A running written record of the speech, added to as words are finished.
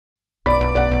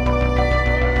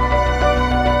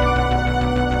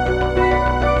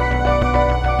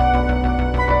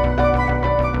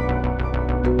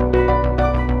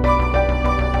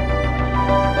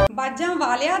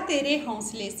तेरे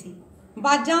हौसले सी,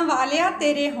 बाजां वालिया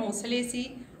तेरे हौसले सी,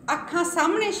 अखां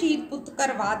सामने शहीद पुत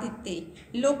करवा दिते,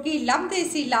 लोकी लभदे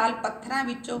सी लाल पत्थरां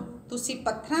विचों, तुसी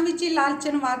पत्थरां विच ही लाल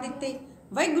चनवा दिते।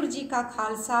 वाहिगुरू जी का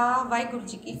खालसा, वाहिगुरू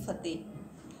जी की फतेह।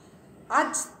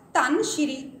 अज धन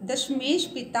श्री दशमेश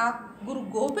पिता गुरु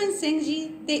गोबिंद सिंह जी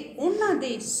ते उन्हां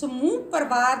दे समूह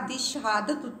परिवार की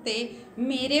शहादत उत्ते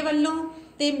मेरे वल्लों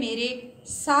ते मेरे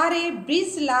सारे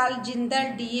ब्रिज लाल Jindal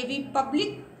D.A.V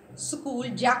public school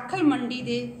Jakhal मंडी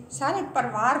दे सारे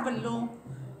परिवार वल्लों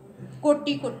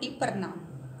कोटि कोटि प्रणाम।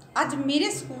 अज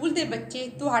मेरे स्कूल दे बच्चे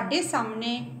तुहाडे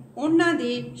सामने उन्हां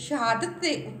दे शहादत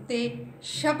दे उत्ते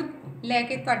शब्द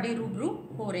लैके तुहाडे रूबरू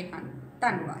हो रहे हैं।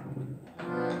 धन्यवाद।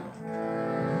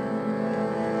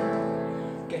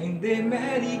 कहंदे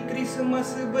मैरी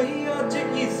क्रिसमस बई अज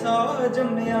ईसा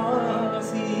जम्मिया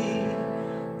सी,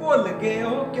 भुल गए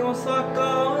हो क्यों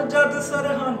साका जद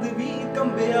सरहंद भी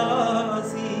कंबिया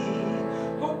सी,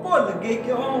 हो भुल गए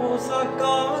क्यों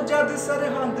साका जद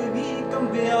सरहंद भी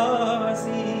कंबिया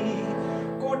सी।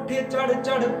 कोठे चढ़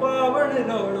चढ़ पावन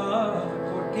रौला,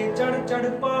 कोठे चढ़ चढ़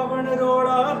पावन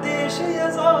रौला, देश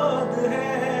आजाद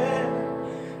है।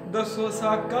 दसो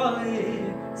साका ए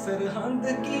सरहंद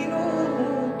किनू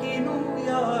किनू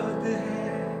याद है,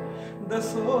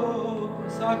 दसो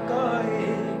साका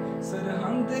ए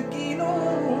सरहंद किनू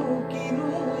किनू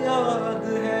याद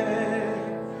है।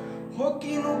 हो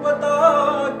किनू पता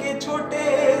के छोटे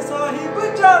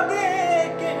साहिबजादे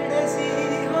केड़े सी,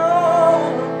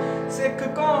 हाँ सिख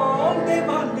कौम दे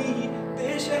बाली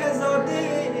ते शहजादे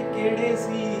केड़े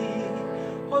सी,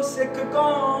 हो सिख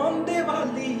कौम दे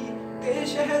बाली ते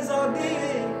शहजादे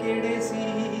केड़े सी।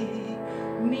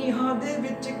 नीहां दे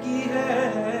विच की है,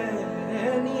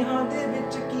 नीहां दे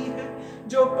विच की है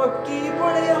जो पक्की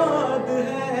बुनियाद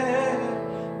है।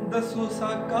 दसो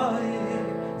साका ए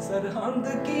सरहंद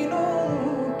किनू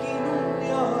किनू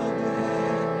याद है,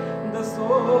 दसो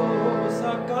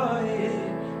साका ए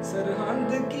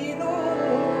सरहंद किनू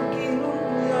किनू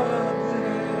याद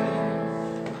है।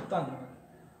 धन्यवाद।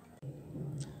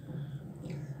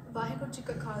 वाहिगुरू जी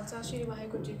का खालसा, श्री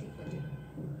वाहिगुरू जी की फतेह।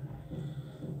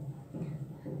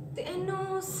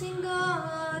 तेनों सिंगा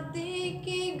दे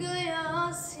के गया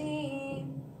सी,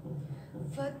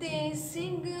 फतेह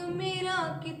सिंह मेरा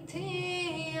किथे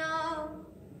आ।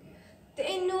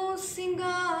 तेनों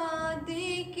सिंगा दे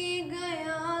के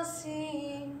गया सी,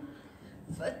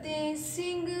 फतेह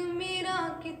सिंह मेरा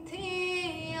किथे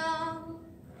आ।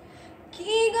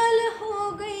 की गल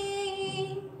हो गई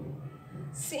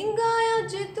सिंगा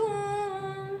अज तू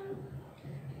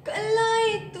कला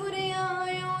ही तुरिया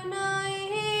ना,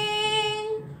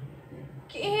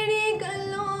 केड़ी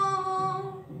गल्लों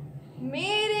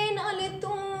मेरे नाल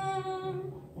तू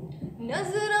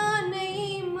नजरा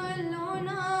नहीं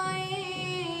मलोना,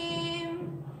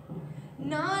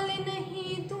 नाल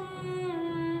नहीं तू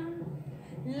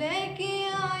लेके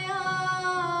आया,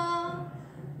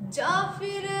 जा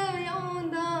फिर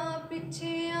आउंदा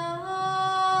पिछे आ।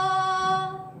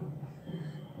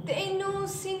 तेनों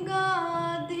सिंगा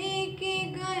दे के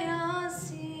गया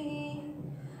सी,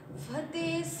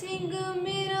 फतेह सिंह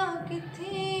मेरा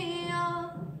किथे आ।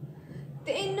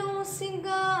 तेनों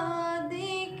सिंगा दे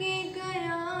के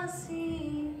गया सी,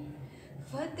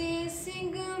 फतेह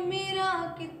सिंह मेरा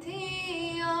किथे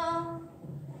आ।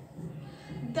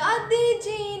 दादी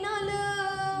जी नाल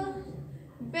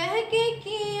बह के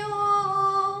कियो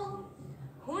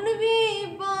हुण भी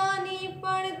बानी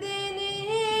पढ़दे ने,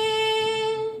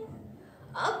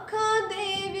 अखां दे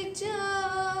विच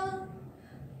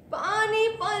पानी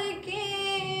भर के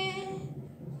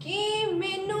की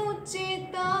मैनू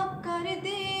चेता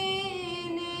करदे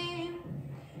ने।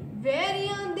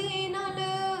 वैरियां दे नाल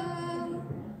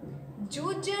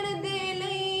जूझण दे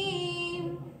लई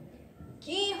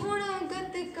की हुण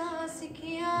गतका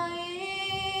सिखिया ए।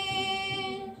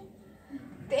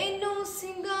 तेनों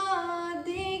सिंगा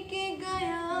दे के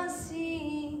गया सी,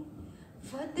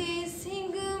 फतेह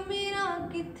सिंह मेरा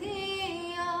किथे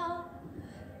आ।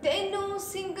 तेनों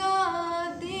सिंगा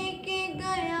दे के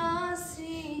गया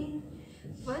सी,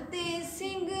 फतेह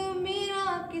सिंह मेरा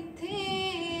किथे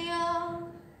आ।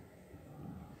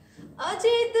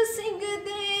 अजीत सिंह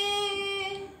दे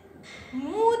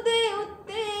मूँह दे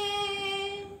उत्ते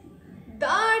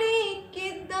दाड़ी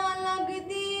किदां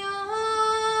लगदी आ।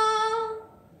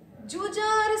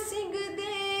 जुझार सिंह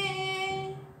दे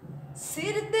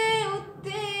सिर दे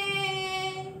उत्ते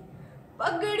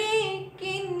पगड़ी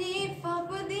किन्नी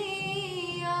फबदी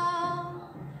आ।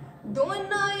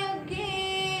 दोना अगे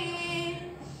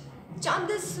चंद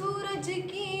सूरज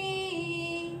की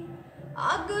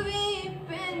अग वे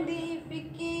पैंदी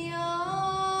फिकिया।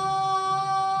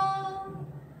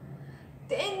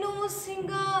 तेनू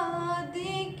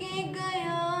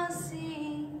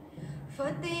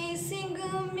ਫਤਿਹ ਸਿੰਘ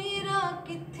ਮੇਰਾ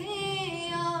ਕਿੱਥੇ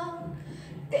ਆ,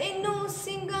 ਤੈਨੂੰ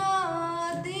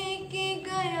ਸਿੰਘਾਂ ਦੇ ਕੇ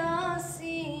ਗਿਆ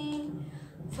ਸੀ।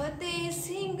 ਫਤਿਹ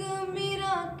ਸਿੰਘ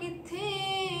ਮੇਰਾ ਕਿੱਥੇ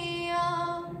ਆ,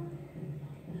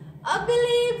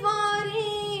 ਅਗਲੀ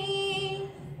ਵਾਰੀ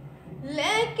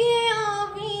ਲੈ ਕੇ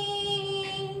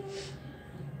ਆਵੀਂ,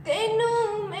 ਤੈਨੂੰ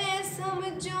ਮੈਂ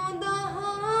ਸਮਝਾਉਂਦਾ ਹਾਂ।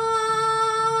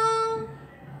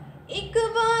 ਇੱਕ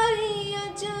ਵਾਰੀ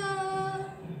ਅਜ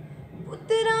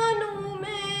ਪੁੱਤਰਾਂ ਨੂੰ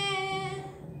ਮੈਂ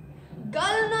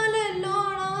ਗੱਲ ਨਾਲ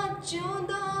ਲਾਉਣਾ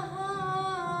ਚਾਹੁੰਦਾ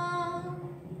ਹਾਂ।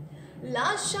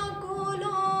 ਲਾਸ਼ਾਂ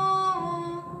ਕੋਲੋਂ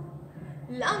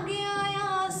ਲੰਘ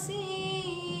ਆਇਆ ਸੀ,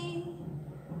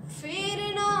 ਫੇਰ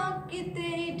ਨਾ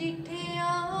ਕਿਤੇ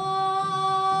ਡਿਠਿਆ,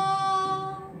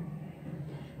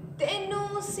 ਤੈਨੂੰ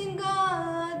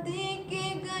ਸਿੰਘਾਂ ਦੇ ਕੇ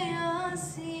ਗਿਆ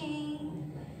ਸੀ।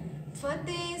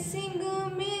 ਫਤਿਹ ਸਿੰਘ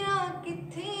ਮੇਰਾ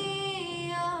ਕਿੱਥੇ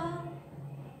ਆ,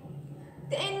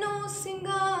 ਤੈਨੂੰ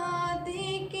ਸਿੰਘਾਂ ਦੇ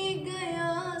ਕੇ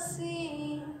ਗਿਆ ਸੀ।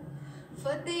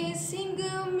 ਫਤਿਹ ਸਿੰਘ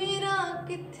ਮੇਰਾ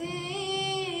ਕਿੱਥੇ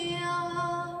ਆ।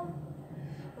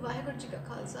 ਵਾਹਿਗੁਰੂ ਜੀ ਕਾ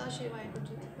ਖਾਲਸਾ, ਸ਼੍ਰੀ ਵਾਹਿਗੁਰੂ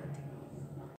ਜੀ ਕੀ ਫਤਿਹ।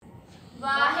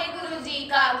 ਵਾਹਿਗੁਰੂ ਜੀ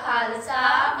ਕਾ ਖਾਲਸਾ,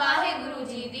 ਵਾਹਿਗੁਰੂ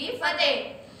ਜੀ ਦੀ ਫਤਿਹ।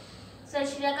 ਸਤਿ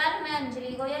ਸ਼੍ਰੀ ਅਕਾਲ, ਮੈਂ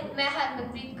ਅੰਜਲੀ ਗੋਇਲ। ਮੈਂ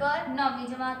ਹਰਮਨਪ੍ਰੀਤ ਕੌਰ, 9ਵੀਂ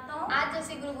ਜਮਾਤ ਤੋਂ। ਅੱਜ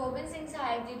ਅਸੀਂ ਗੁਰੂ ਗੋਬਿੰਦ ਸਿੰਘ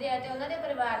ਸਾਹਿਬ ਜੀ ਦੇ ਅਤੇ ਉਹਨਾਂ ਦੇ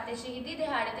ਪਰਿਵਾਰ ਤੇ ਸ਼ਹੀਦੀ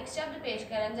ਦਿਹਾੜੇ ਤੇ ਇੱਕ ਸ਼ਬਦ ਪੇਸ਼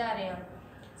ਕਰਨ ਜਾ ਰਹੇ ਹਾਂ।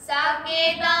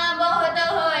 ਸਾਕੇ ਤਾਂ ਬਹੁਤ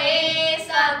ਹੋਏ,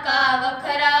 ਸਾਕਾ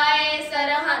ਵਖਰਾਏ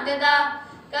ਸਰਹੰਦ ਦਾ,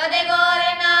 ਕਦੇ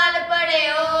ਗੋਰੇ ਨਾਲ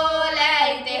ਪੜਿਓ, ਲੈ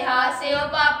ਇਤਿਹਾਸਿਓ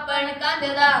ਪਾਪਣ ਕੰਧ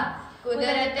ਦਾ।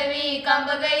 ਕੁਦਰਤ ਵੀ ਕੰਬ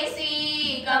ਗਈ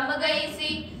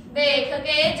ਸੀ, ਵੇਖ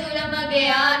ਕੇ ਜ਼ੁਲਮ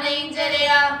ਗਿਆ ਨਹੀਂ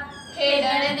ਜਰਿਆ।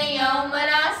 ਖੇਡਣ ਦੀਆਂ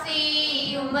ਉਮਰਾਂ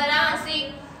ਸੀ,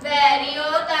 ਵੈਰੀਓ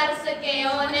ਤਰਸ ਕੇ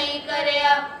ਉਹ ਨਹੀਂ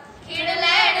ਕਰਿਆ। ਖਿੜ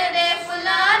ਲੈਣ ਦੇ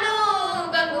ਫੁੱਲਾਂ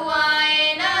ਨੂੰ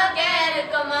ਗੰਗੂਆਏ ਨਾ ਗੈਰ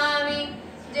ਕਮਾਵੀ,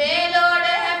 ਜੇ ਲੋੜ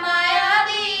ਹੈ ਮਾਇਆ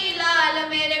ਦੀ ਲਾਲ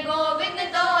ਮੇਰੇ ਗੋਬਿੰਦ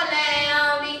ਤੋਂ ਲੈ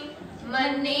ਆਵੀ।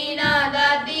 ਮੰਨੀ ਨਾ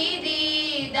ਦਾਦੀ ਦੀ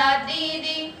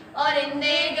ਔਰ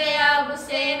ਇੰਦੇ ਗਿਆ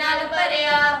ਗੁੱਸੇ ਨਾਲ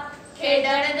ਭਰਿਆ।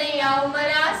 ਖੇਡਣ ਦੀਆਂ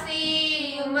ਉਮਰਾਂ ਸੀ,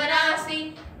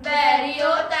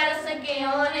 ਵੈਰੀਓ ਤਰਸ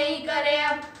ਕਿਉਂ ਨਹੀਂ ਕਰਿਆ।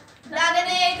 ਰਗ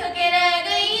ਦੇਖ ਕੇ ਰਹਿ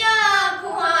ਗਈਆਂ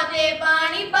ਖੂਹਾਂ ਤੇ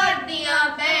ਪਾਣੀ ਭਰਦੀਆਂ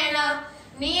ਭੈਣਾਂ,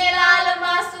 ਨੀਏ ਲਾਲ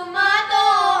ਮਾਸੂਮਾਂ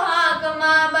ਤੋਂ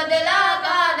ਹਾਕਮਾਂ ਬਦਲਾ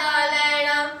ਕਾਹਦਾ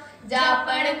ਲੈਣਾ।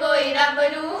 ਜਾਪਣ ਕੋਈ ਰੱਬ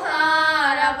ਨੂੰ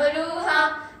ਹਾਂ,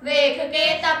 ਵੇਖ ਕੇ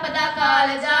ਤਪਦਾ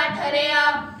ਕਾਲਜਾ ਠਰਿਆ।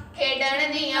 ਖੇਡਣ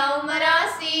ਦੀਆਂ ਉਮਰਾਂ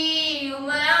ਸੀ,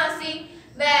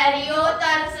 ਵੈਰੀਓ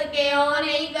ਤਰਸ ਕਿਉਂ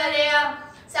ਨਹੀਂ ਕਰਿਆ।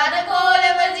 ਸਦ ਕੋਲ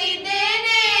ਵਜੀਦੇ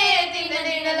ਨੇ 3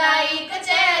 ਦਿਨ ਲਾਈ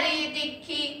ਕਚਹਿਰੀ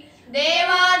ਤਿੱਖੀ,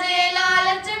 ਦੇਵਾ ਦੇ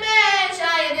ਲਾਲਚ ਮੈਂ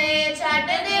ਸ਼ਾਇਦ ਛੱਡ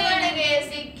ਦੇਵਣਗੇ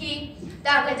ਸਿੱਖੀ।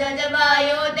 ਤੱਕ ਜਜ਼ਬਾ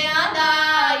ਯੋਧਿਆਂ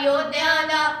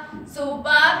ਦਾ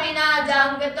ਸੂਬਾ ਬਿਨਾ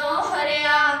ਜੰਗ ਤੋਂ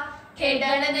ਹਰਿਆ।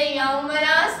 ਖੇਡਣ ਦੀਆਂ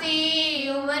ਉਮਰਾਂ ਸੀ,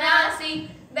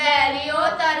 ਵੈਰੀਓ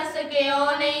ਤਰਸ ਕਿਉਂ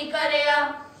ਨਹੀਂ ਕਰਿਆ।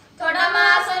 ਥੋੜਾ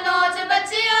ਮਾਸ ਨੋਚ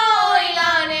ਬੱਚਿਓ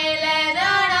ਇਲਾਨੇ ਲੈ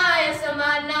ਜਾਣਾ ਏ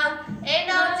ਸਮਾਨਾ, ਇਹ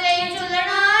ਨੌਚੇ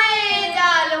ਝੁਲਣਾ ਏ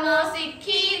ਜ਼ਾਲਮੋ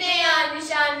ਸਿੱਖੀ ਦੇ ਆ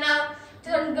ਨਿਸ਼ਾਨਾ।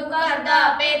 ਧੁੰਦ ਕਰਦਾ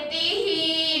ਪੇਤੀ ਹੀ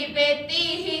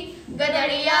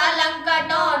ਗਦੜੀਆ ਲੰਕਾ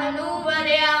ਢਾਉਣ ਨੂੰ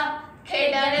ਵਰਿਆ।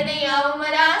 ਖੇਡਣ ਦੀਆਂ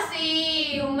ਉਮਰਾਂ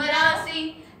ਸੀ,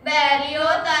 ਵੈਰੀਓ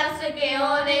ਤਰਸ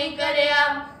ਕਿਉਂ ਨਹੀਂ ਕਰਿਆ।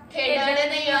 ਖੇਡਣ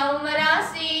ਦੀਆਂ ਉਮਰਾਂ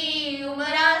ਸੀ,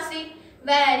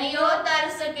 ਵੈਰੀਓ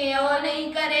ਤਰਸ ਕਿਉਂ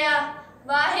ਨਹੀਂ ਕਰਿਆ।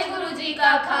 ਵਾਹਿਗੁਰੂ ਜੀ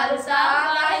ਕਾ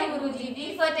ਖਾਲਸਾ, ਵਾਹਿਗੁਰੂ ਜੀ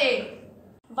ਦੀ ਫਤਿਹ।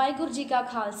 ਵਾਹਿਗੁਰੂ ਜੀ ਕਾ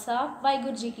ਖਾਲਸਾ,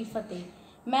 ਵਾਹਿਗੁਰੂ ਜੀ ਕੀ ਫਤਿਹ।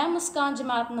 ਮੈਂ ਮੁਸਕਾਨ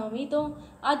ਜਮਾਤ 9ਵੀਂ ਤੋਂ।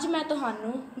 ਅੱਜ ਮੈਂ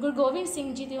ਤੁਹਾਨੂੰ ਗੁਰੂ ਗੋਬਿੰਦ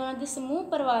ਸਿੰਘ ਜੀ ਤੇ ਉਹਨਾਂ ਦੇ ਸਮੂਹ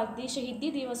ਪਰਿਵਾਰ ਦੀ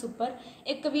ਸ਼ਹੀਦੀ ਦਿਵਸ ਉੱਪਰ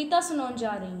ਇੱਕ ਕਵਿਤਾ ਸੁਣਾਉਣ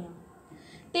ਜਾ ਰਹੀ ਹਾਂ।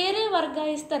 ਤੇਰੇ ਵਰਗਾ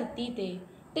ਇਸ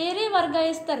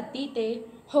ਧਰਤੀ ਤੇ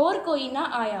ਹੋਰ ਕੋਈ ਨਾ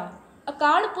ਆਇਆ,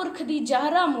 ਅਕਾਲ ਪੁਰਖ ਦੀ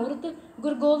ਜ਼ਾਹਰਾ ਮੂਰਤ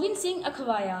ਗੁਰੂ ਗੋਬਿੰਦ ਸਿੰਘ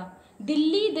ਅਖਵਾਇਆ।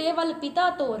 ਦਿੱਲੀ ਦੇ ਵੱਲ ਪਿਤਾ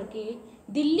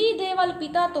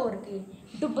ਤੋਰ ਕੇ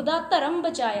ਡੁੱਬਦਾ ਧਰਮ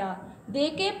ਬਚਾਇਆ। ਦੇ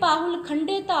ਕੇ ਪਾਹੁਲ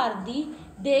ਖੰਡੇ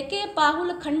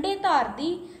ਧਾਰ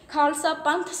ਦੀ ਖਾਲਸਾ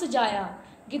ਪੰਥ ਸਜਾਇਆ।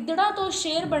 ਗਿੱਦੜਾਂ ਤੋਂ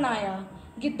ਸ਼ੇਰ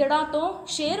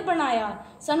ਬਣਾਇਆ,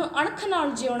 ਸਾਨੂੰ ਅਣਖ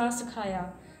ਨਾਲ ਜਿਉਣਾ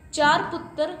ਸਿਖਾਇਆ। ਚਾਰ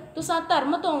ਪੁੱਤਰ ਤੁਸਾਂ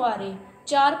ਧਰਮ ਤੋਂ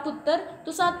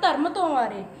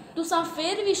ਵਾਰੇ, ਤੁਸਾਂ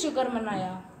ਫੇਰ ਵੀ ਸ਼ੁਕਰ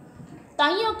ਮਨਾਇਆ।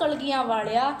 ਤਾਈਓ ਕਲਗੀਆਂ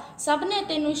ਵਾਲਿਆ ਸਭ ਨੇ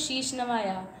ਤੈਨੂੰ ਸ਼ੀਸ਼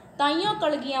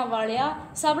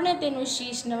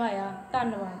ਨਵਾਇਆ।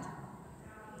 ਧੰਨਵਾਦ।